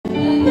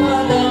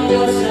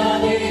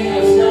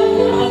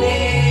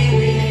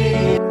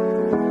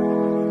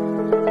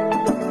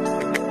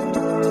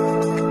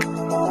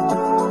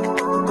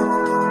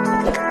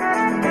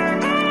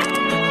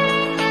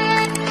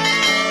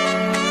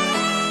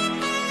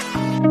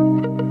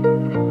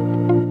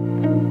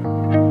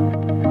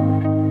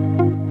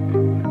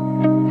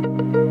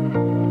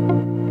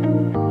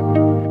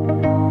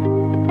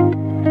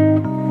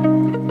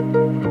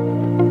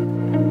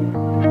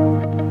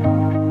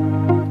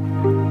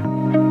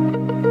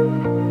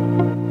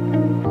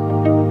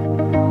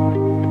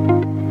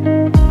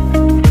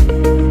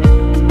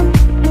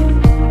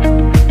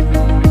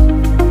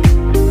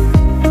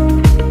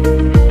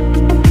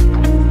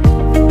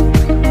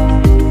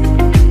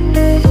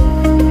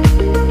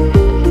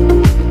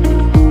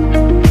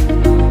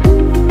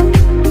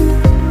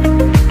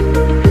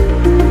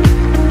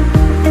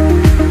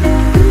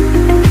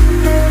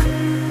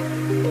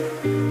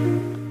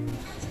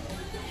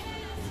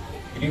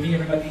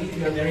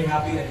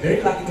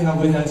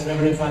was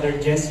Reverend Father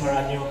Jess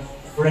Maranyo,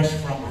 fresh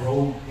from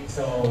Rome.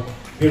 So,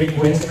 we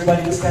request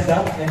everybody to stand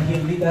up and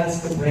he'll lead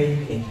us to pray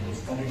in English.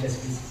 Father Jess,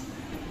 please.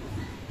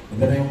 In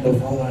the name of the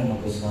Father, and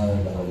of the Son, and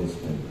of the Holy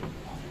Spirit.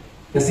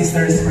 The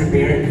sisters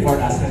prepared for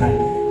us tonight,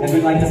 and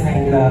we'd like to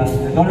thank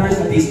the donors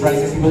of these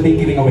prizes we will be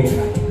giving away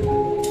tonight.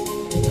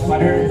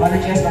 Father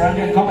Jess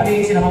Maranyo and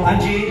company, sila Ma'am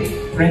Angie,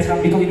 friends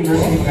from Bicol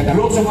University, magandang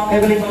group sa Ma'am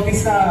Evelyn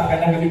Bautista,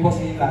 magandang gabi po sa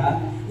inyo lahat.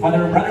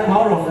 Brother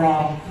Mauro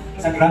from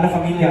Sagrada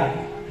Familia,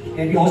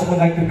 and we also would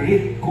like to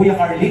greet Kuya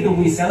Carlito,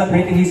 who is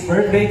celebrating his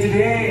birthday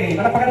today.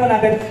 Palapakan mo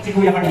natin si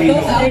Kuya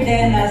Carlito. Those other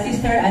than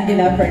Sister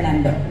Angela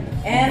Fernando.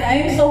 And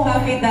I'm so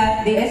happy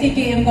that the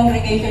SCJM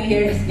congregation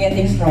here is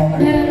getting stronger.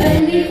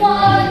 Heavenly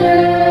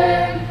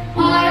Father,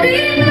 I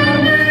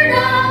remember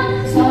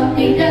now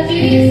something that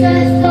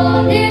Jesus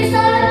taught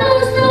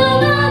disciples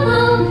long ago.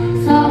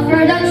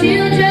 Suffer the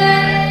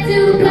children to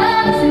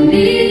come to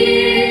me.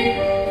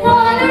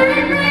 Father,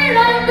 in prayer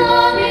I'm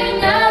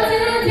coming out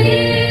to thee.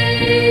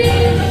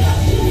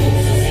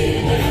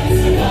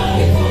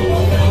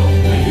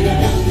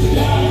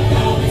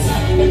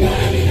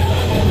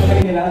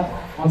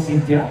 Ma'am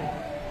Cynthia.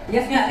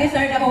 Yes nga, these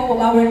are the hope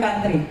of our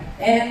country.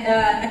 And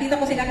nakita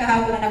ko sila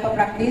kahapon na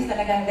nagpa-practice,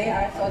 talagang they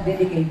are so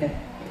dedicated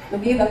to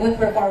give a good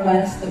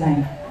performance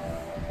tonight.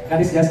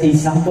 That is just a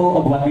sample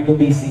of what we will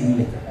be seeing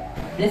later.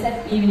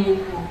 Blessed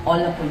evening to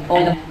all of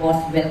us,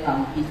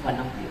 welcome each one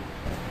of you.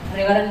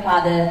 Reverend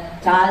Father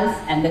Charles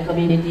and the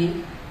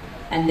community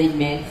and the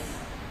inmates,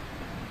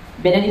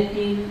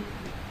 Benedictine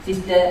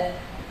Sister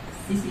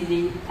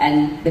Cecily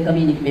and the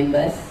community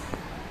members,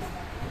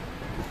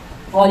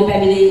 Holy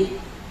Family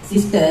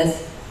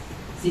Sisters,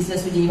 Sister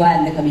Sujiwa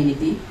and the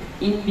community.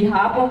 In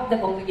behalf of the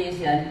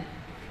congregation,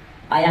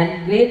 I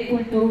am grateful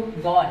to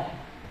God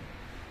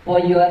for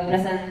your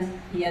presence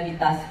here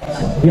with us.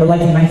 We are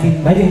lighting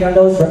 19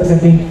 candles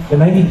representing the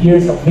 19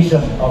 years of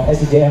mission of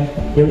SCJM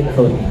here in the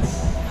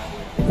Philippines.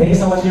 Thank you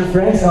so much, dear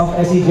friends of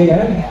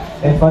SCJM,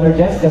 and Father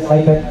Jess just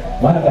lighted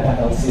one of the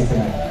candles here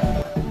tonight.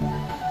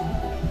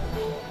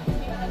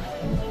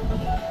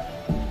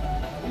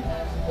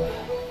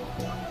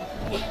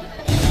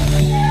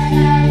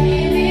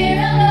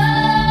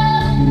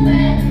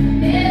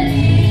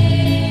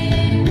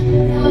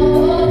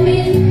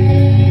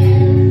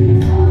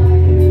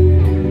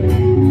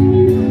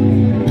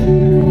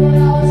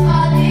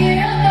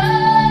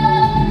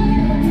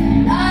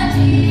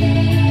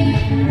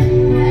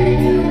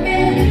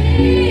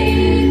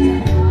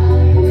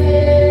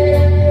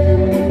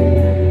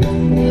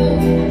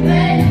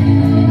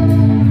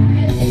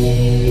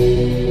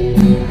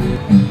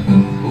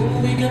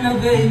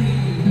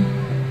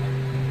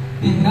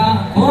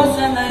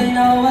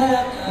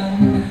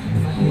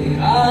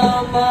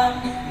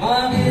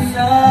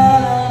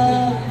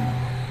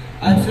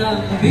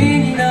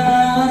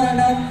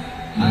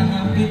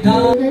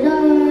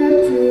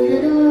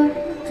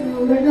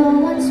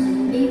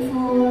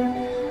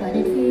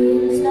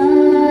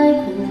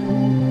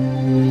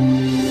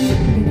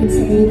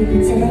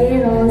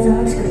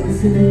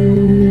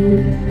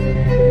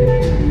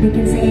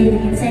 They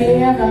can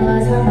say I've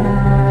lost my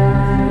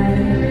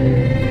mind.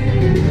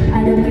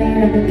 I don't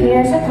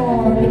care, so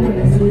call me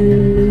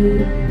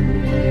crazy.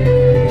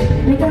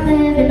 We can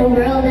live in a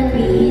world that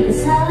we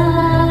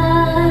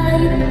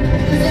decide.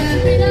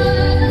 Every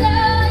night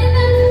alive,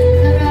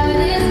 the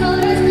brightest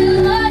colors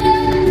still light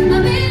up. My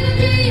vivid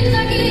dreams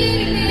are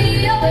keeping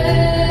me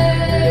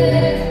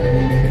awake.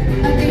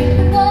 I dream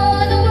of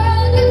what the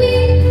world could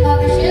be,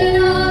 of a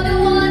vision of the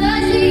one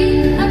I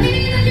see. I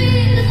believe the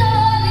dreams is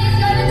all it's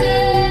gonna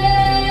take.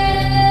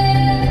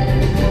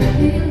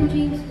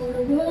 Dreams for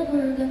the world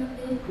we're gonna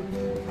make.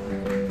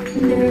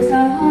 There's a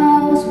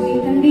house we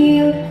can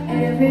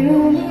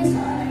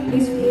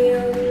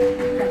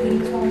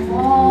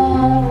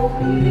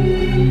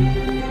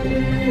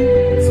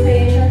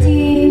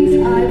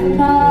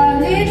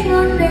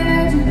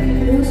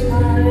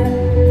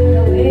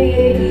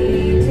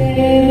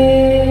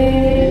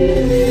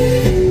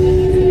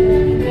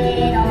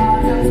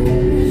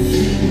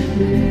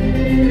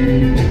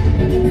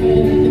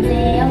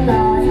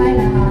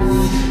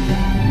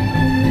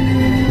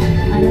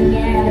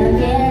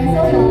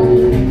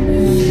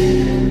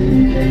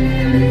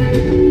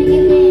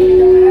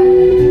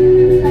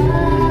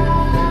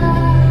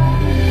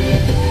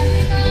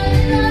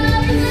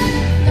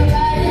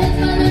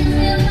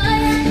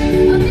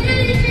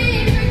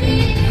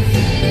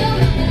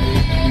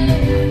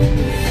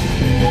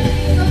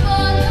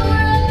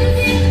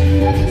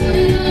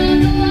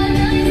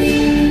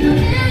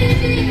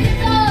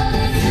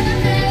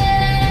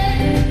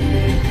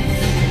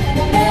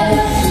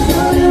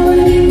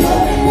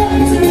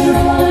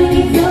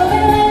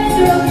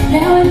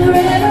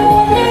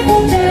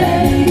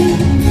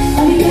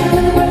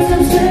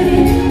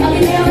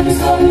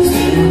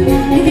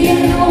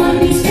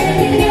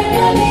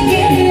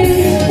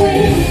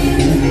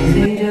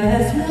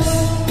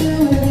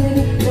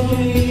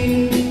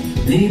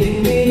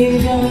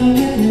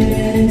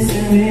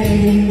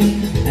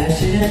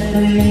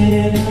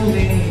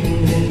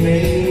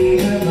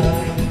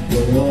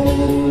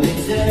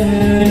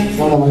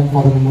our loving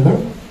Father and Mother,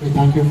 we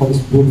thank you for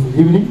this beautiful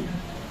evening.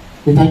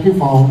 We thank you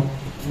for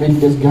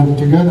making us gather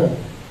together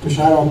to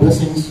share our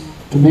blessings,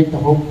 to make the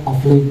hope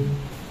aflame.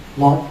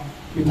 Lord,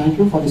 we thank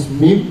you for this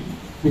meal.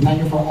 We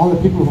thank you for all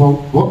the people who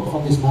have worked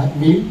for this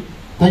meal.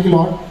 Thank you,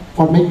 Lord,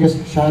 for making us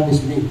share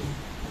this meal.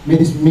 May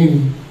this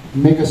meal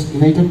make us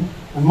united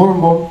and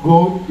more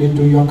grow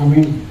into your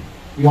community.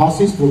 We ask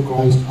this through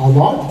Christ our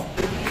Lord.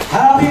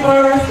 Happy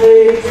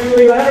birthday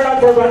to you. Another round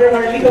for Brother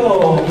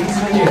Carlito. Please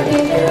join you.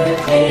 Happy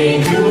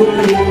birthday to you.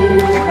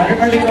 Brother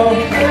Carlito.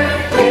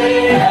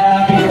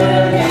 Happy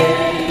birthday.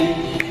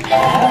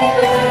 Happy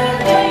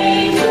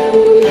birthday to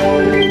you.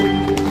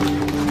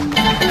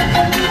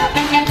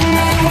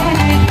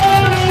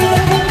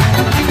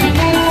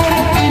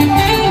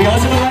 We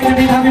also would like to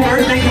bid happy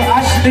birthday to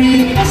Ashley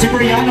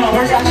Cipriano.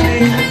 Where's Ashley?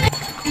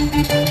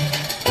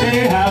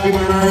 Hey, happy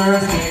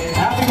birthday.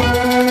 Happy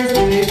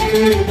birthday to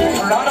you.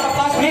 A round of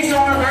applause, please, to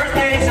our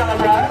birthday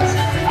celebrants.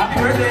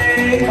 Happy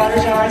birthday,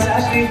 Father Charles,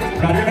 Ashley,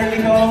 Brother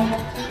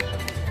Carlito.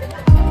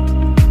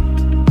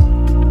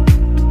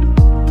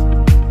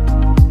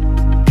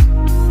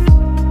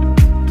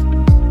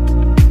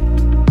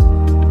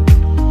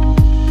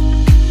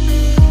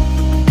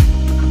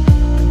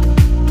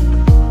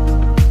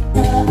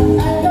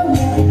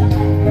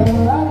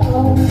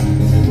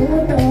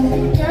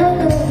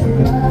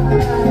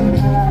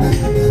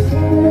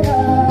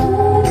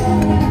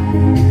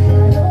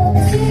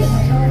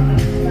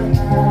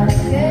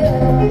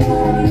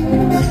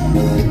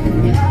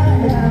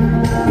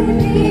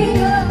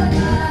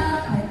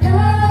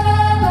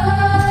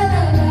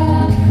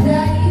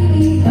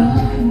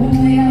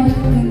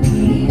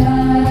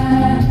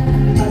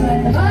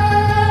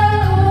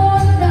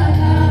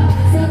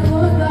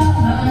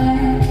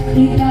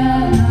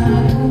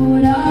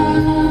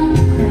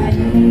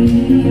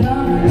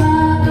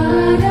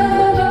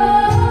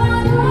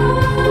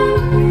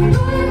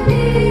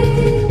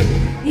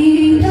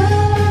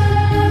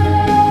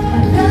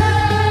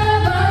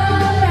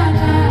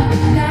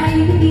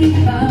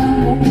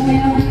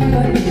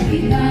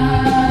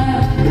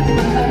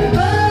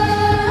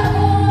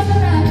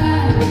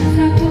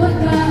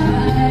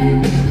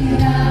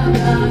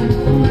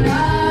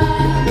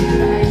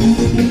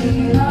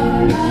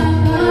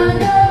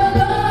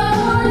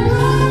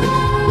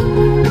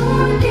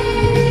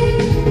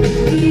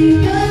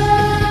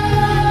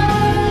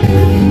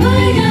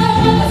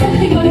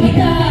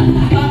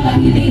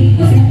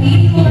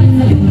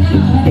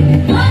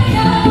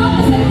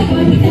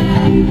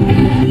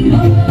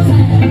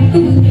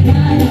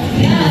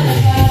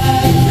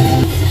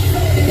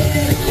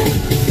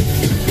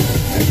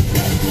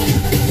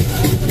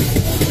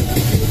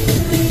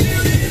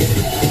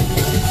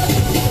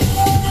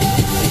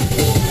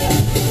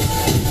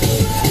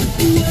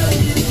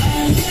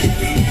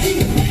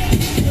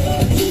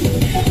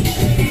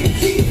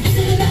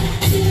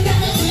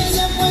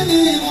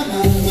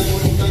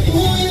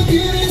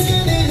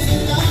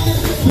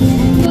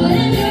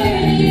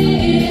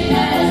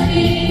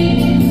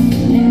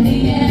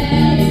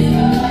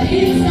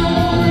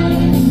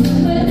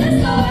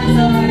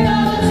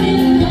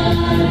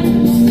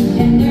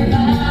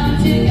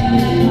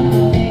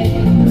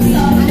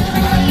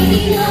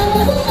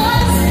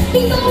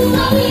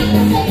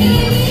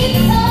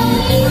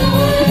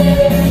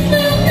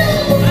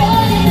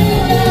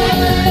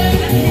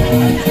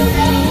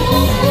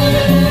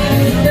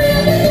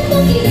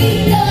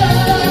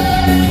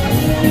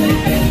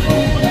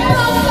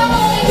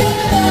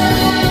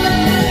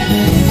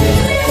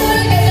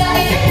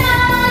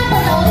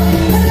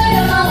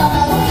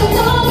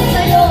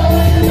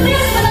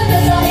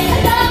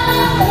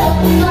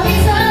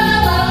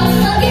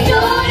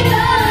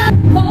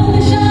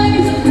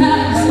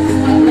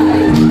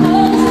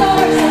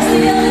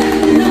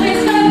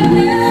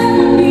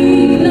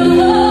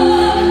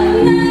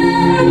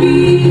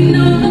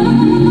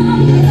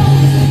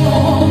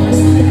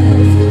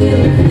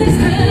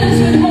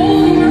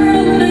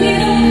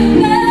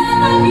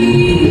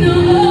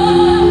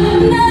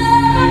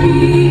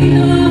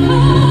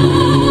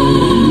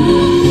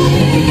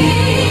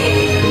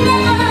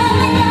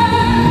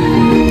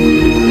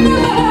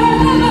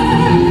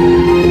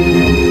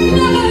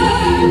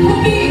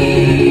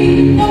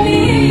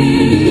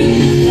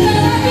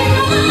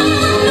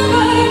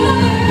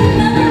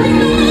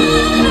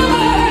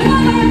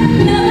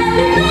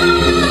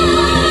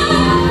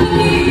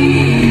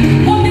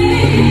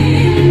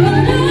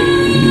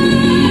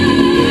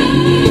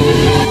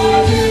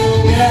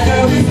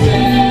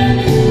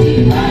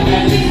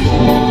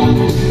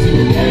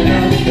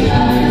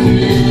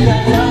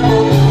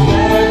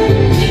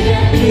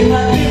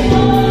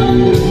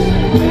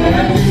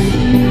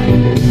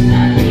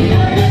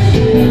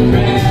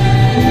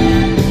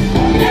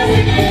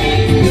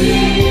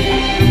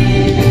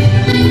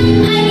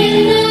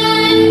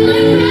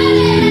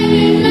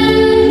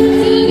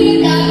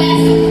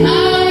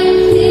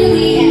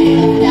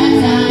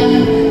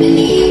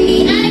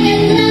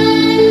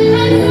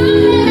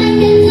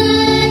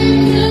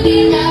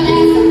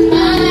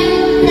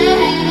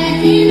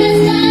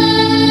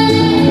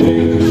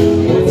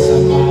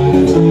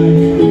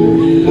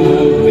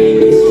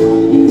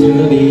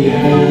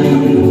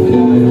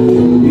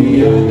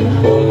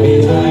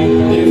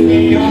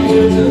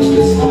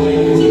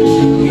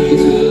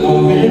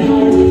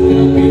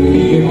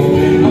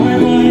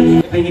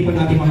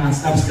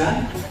 stubs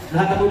dyan.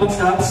 Lahat ng ubang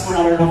stubs for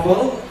our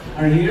raffle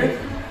are here.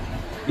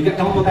 Bigyan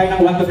ka po tayo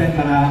ng 1 to 10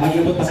 para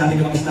mag-iabot pa sa ating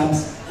mga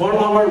stubs for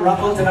our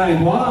raffle tonight.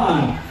 1,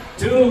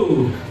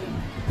 2,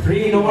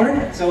 3, no more.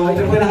 So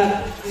ito po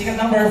lahat. Ticket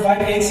number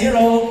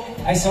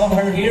 580. I saw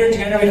her here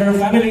together with her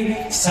family,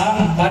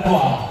 Sam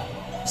Banwa.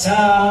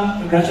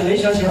 Sam,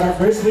 congratulations, you're our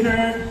first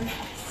winner.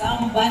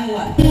 Sam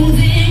Banwa.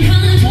 Losing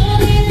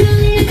control is the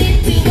limit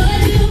to what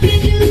you can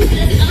do.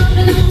 It all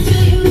belongs to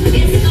you.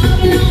 It all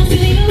belongs to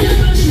you.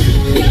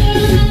 You're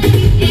alive.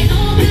 It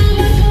all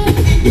powerful.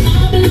 It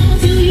all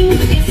belongs to you.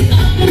 It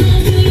all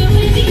belongs to you.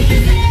 When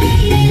Jesus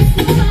says yes,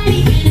 nobody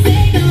can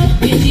say no.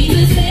 When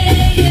Jesus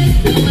says yes,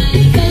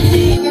 nobody can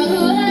say no. Girl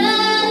who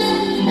has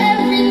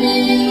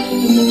everything,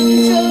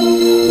 so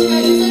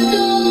treasures the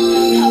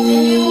door. How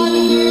many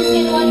wonders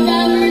in one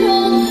diamond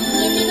hole?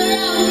 Looking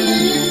around and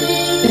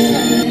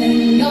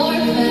listening. Your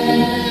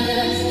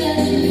fast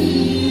destiny.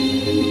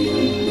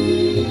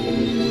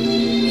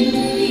 It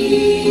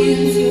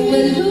means you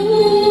will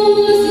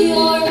lose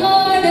your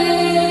heartache.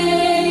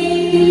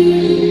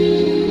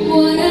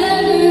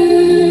 Whatever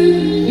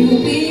you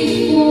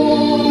wish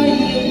for,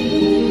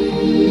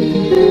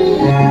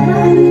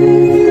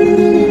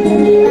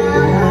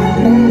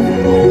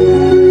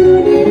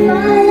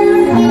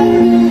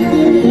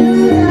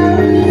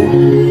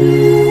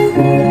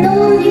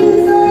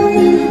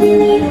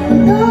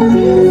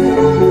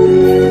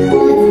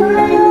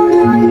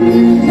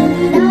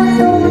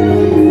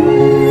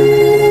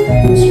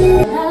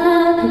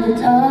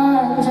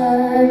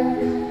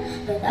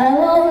 but I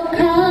won't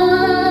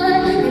cry,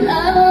 and I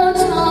won't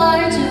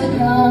start to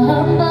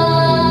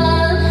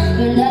crumble.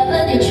 Whenever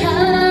they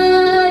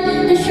try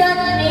to shut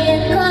me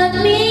and cut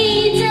me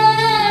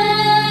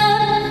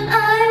down, I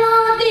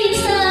won't be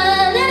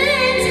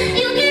silent.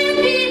 You can't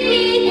keep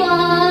me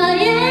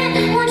quiet.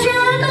 Won't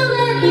tremble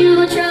when you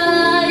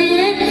try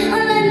it. All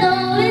I know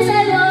is I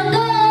won't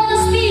go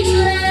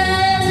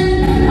speechless.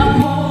 I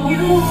hold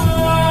you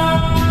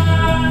up,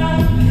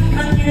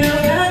 and you're a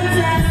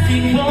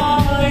fantastic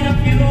point of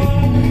view.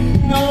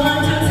 No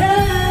one to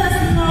tell us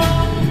no,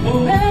 or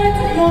where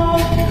to go,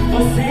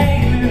 or say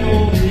we're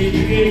only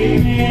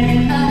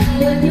dreaming. I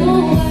put your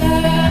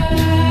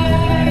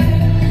word,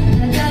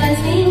 the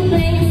dancing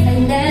place I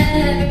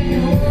never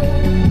knew.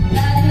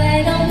 That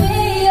when I'm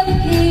way up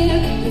here,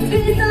 it's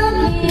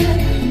crystal clear.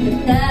 But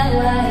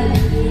now I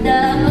need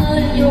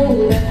on your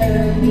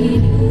word with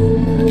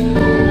you.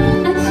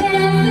 A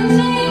chance to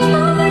change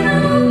my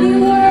lonely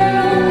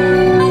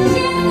world, a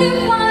chance to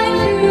find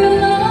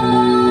true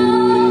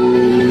love.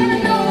 And I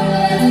know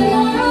that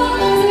tomorrow,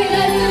 sweet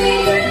as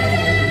sweet dreams,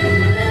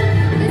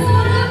 it's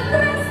for the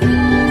first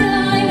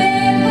time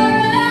and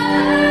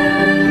forever.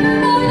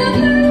 For the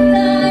first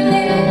time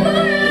and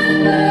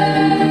forever.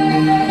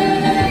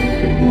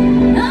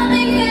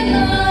 Nothing can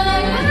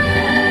lie.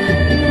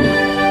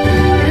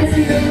 Yes,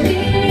 you'll be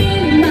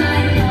in my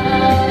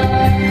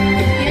heart.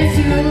 Yes,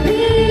 you'll be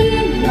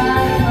in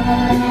my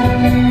heart.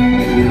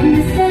 From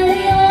this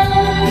day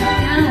on,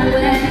 now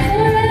and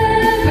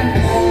forever.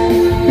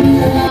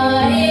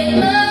 What it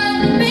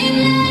must be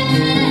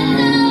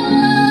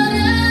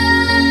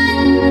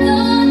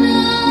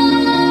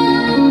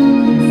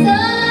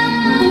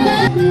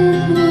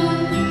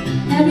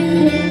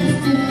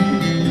everything's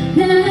different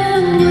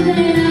now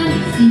that I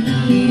see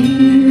you.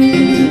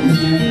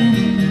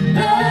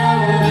 Now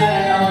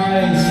that I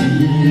see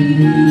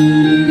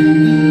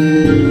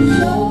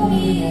Show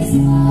me a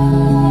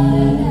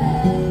smile.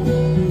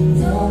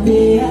 Tell me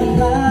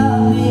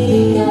about me.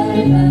 Got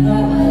it by my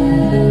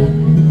way.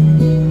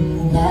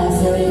 That's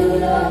how you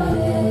love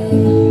it.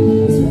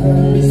 This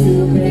world is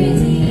too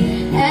crazy.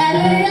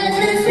 Ever as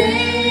the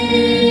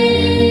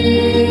same.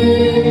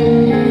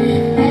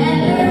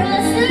 Ever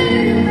as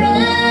surprise.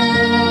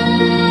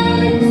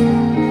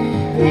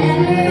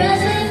 Ever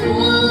as a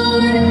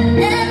fool.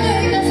 Ever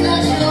as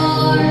not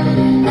sure.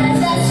 As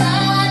the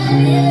sun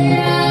will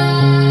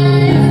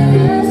rise.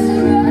 As a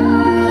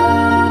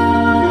rise.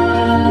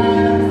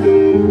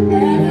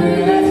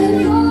 Ever as a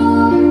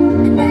fall.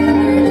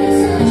 Ever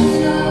just as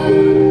sure.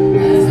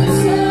 As the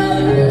sun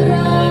will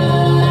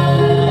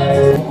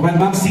rise. When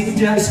Ma'am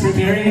Cynthia is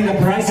preparing the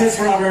prizes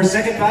for our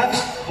second batch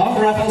of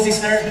raffle,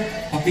 sister,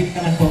 pick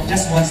naman po.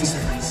 Just one, sister,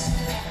 please.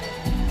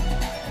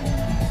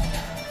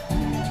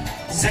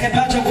 Second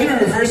batch of winner.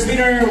 First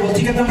winner will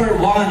ticket number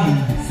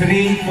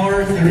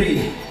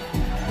 1343.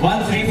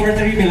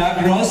 1343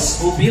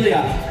 Milagros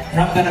Ubilia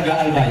from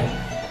Danaga Albay.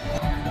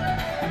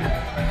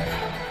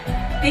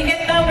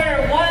 Ticket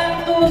number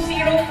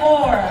 1204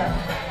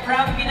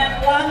 from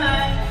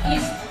Pinatuangan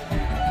East,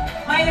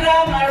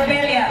 Mayra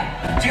Marbella.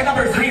 Ticket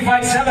number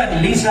 357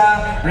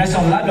 Lisa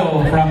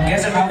Resolado from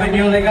Quezon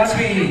Avenue,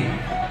 Legazpi.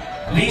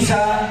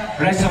 Lisa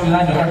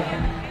Resolado.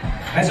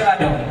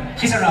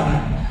 She's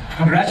around.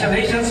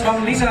 Congratulations,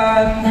 Ma'am Lisa.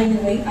 By the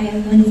way, I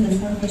am one of the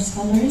former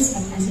scholars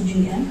of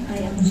SCJM. I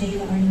am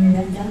Jayla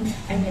Armiranda.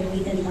 I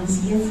graduated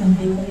last year from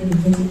Bicol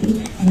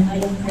University, and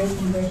I am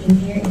currently working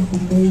here in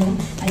Pampanga.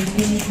 I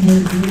finished my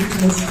degree to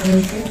a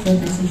scholarship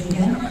from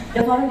SCJM.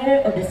 the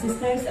founder of the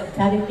Sisters of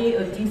Charity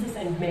of Jesus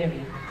and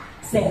Mary,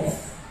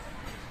 says,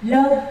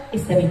 "Love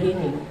is the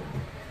beginning,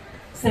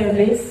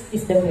 service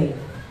is the way,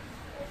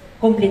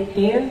 complete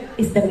care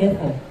is the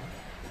method,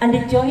 and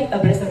the joy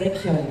of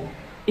resurrection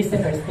is the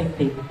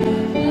perspective."